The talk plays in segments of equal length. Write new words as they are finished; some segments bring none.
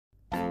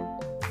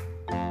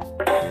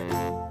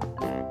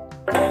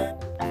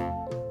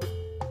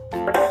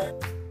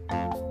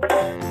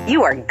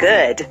You are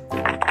good.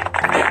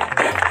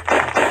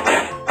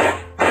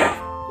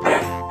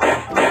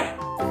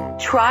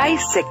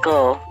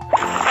 Tricycle.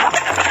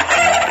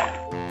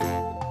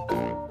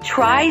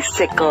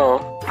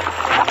 Tricycle.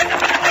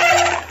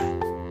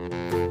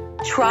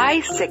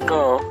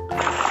 Tricycle.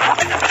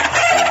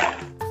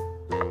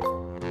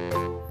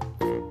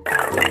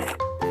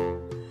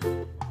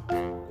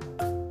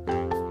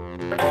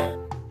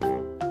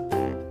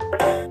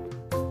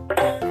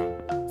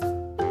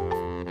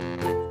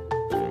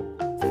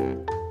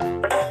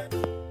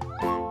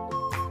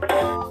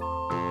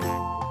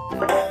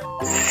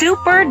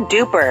 Super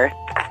duper.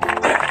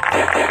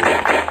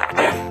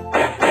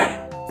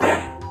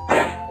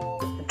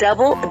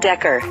 Double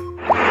decker.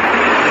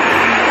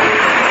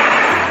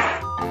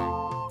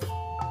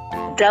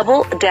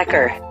 Double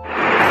decker.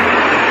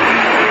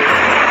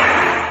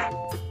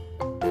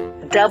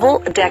 Double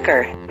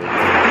decker.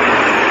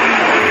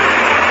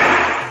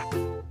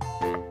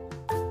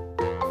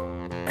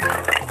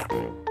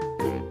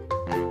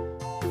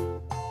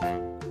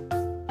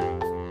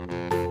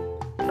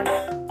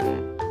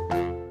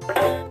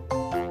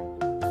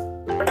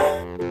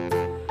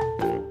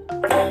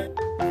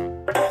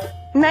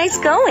 Nice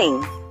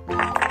going.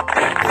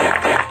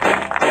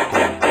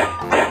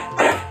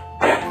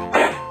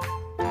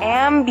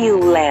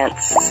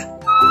 Ambulance.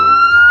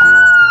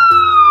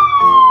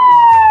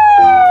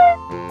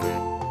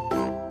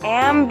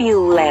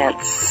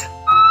 Ambulance.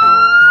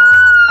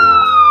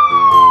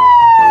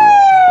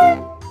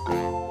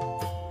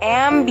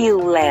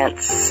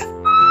 Ambulance.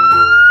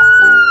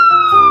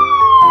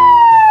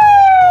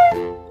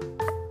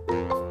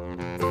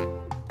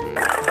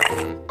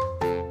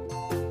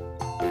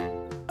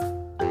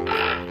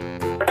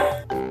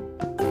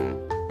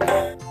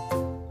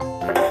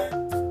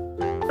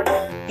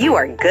 You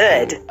are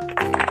good.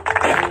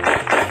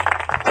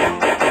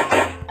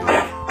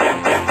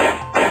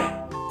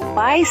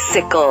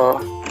 Bicycle.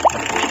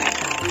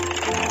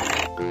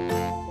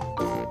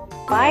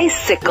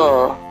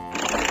 Bicycle.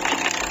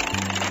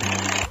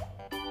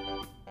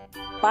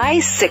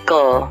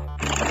 Bicycle.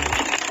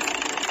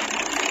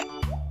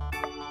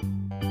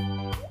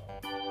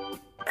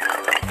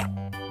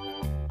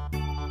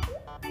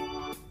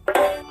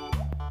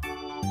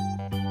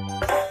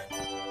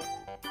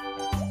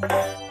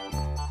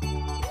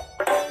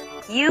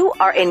 You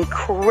are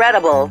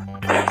incredible.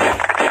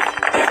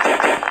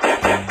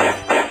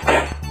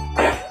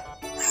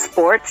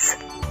 Sports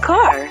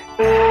car.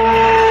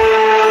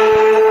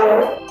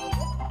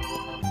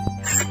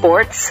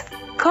 Sports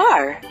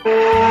car.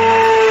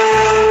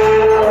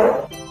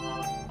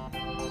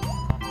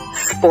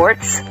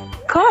 Sports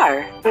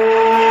car.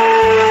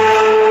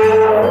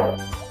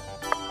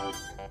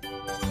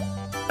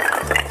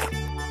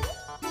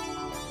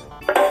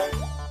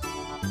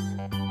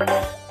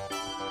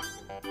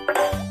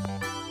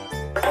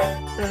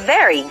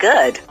 Very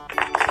good.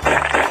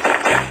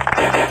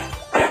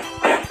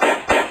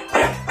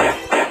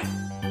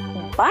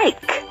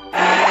 Bike.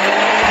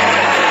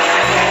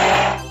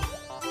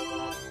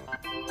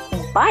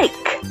 Bike.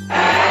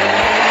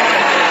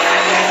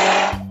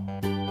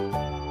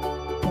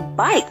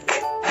 Bike.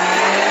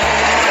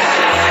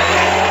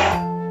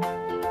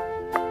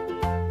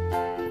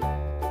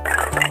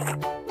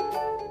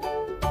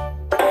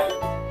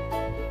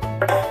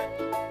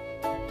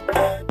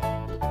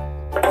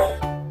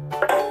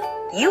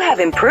 You have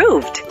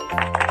improved.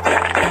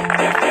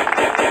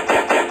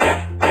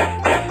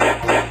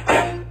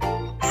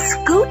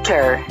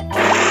 Scooter.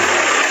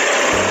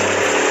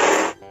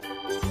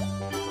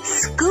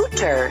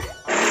 Scooter.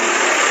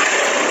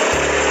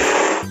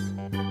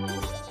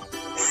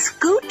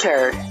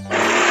 Scooter.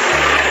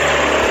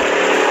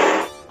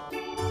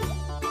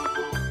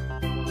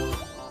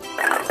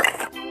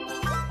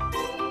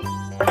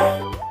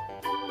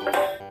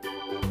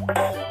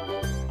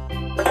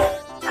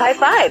 High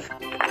five.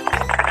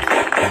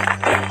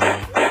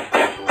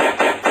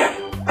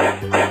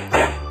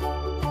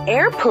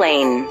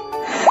 Airplane.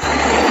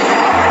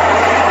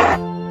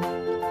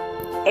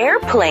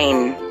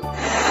 Airplane.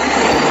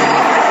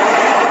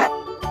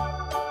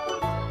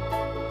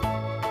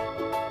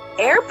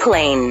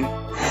 Airplane.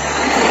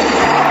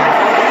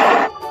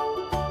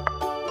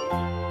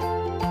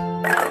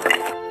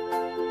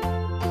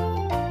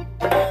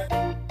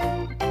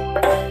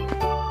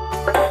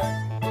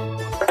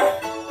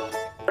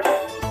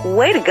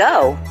 Way to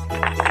go.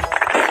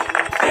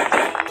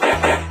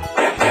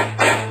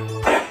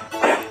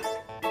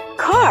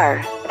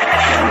 Car.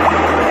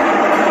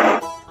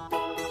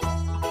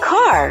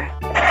 Car.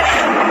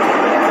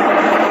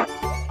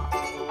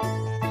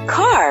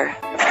 Car.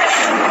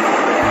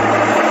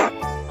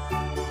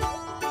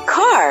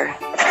 Car.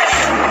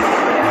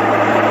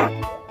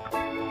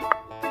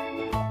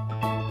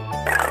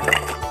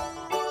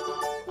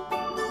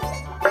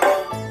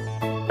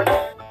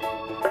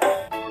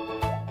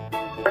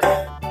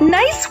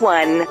 Nice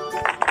one.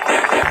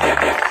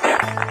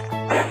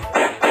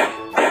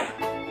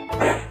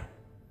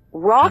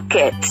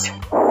 Rocket.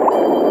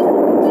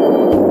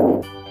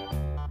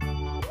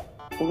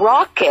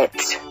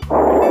 rocket,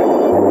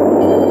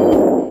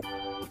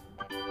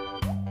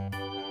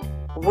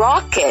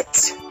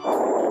 rocket,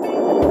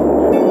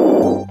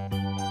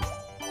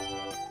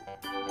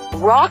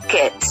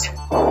 rocket,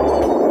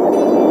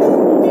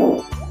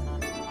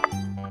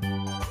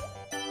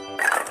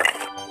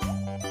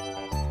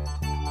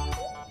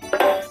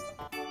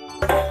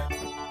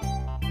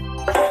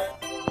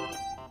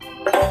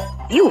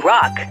 you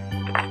rock.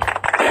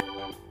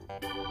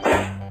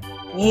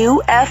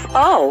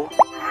 UFO,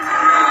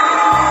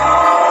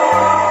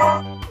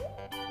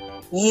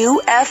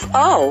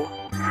 UFO,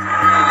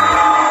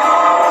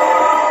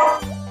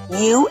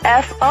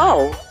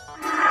 UFO,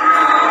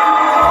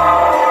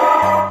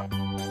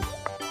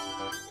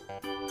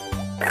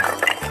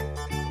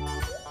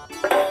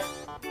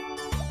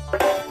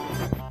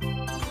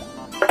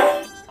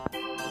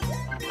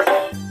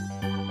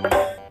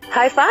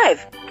 high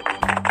five.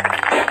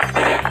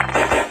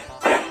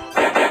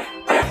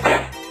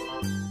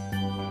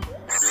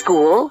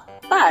 School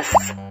bus,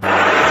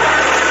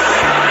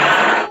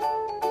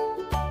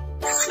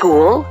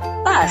 school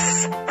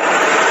bus,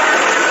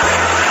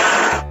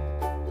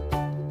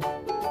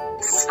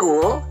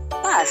 school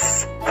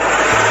bus,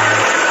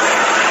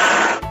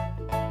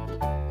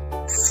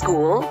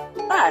 school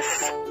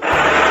bus,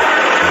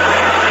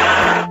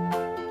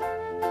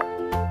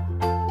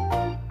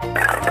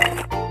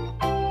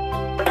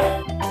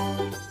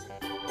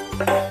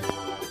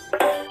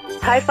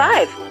 high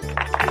five.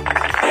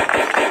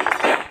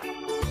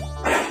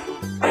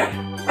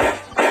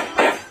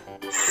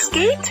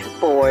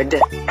 Skateboard,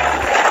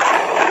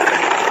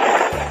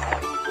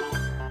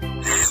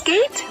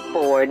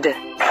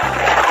 skateboard,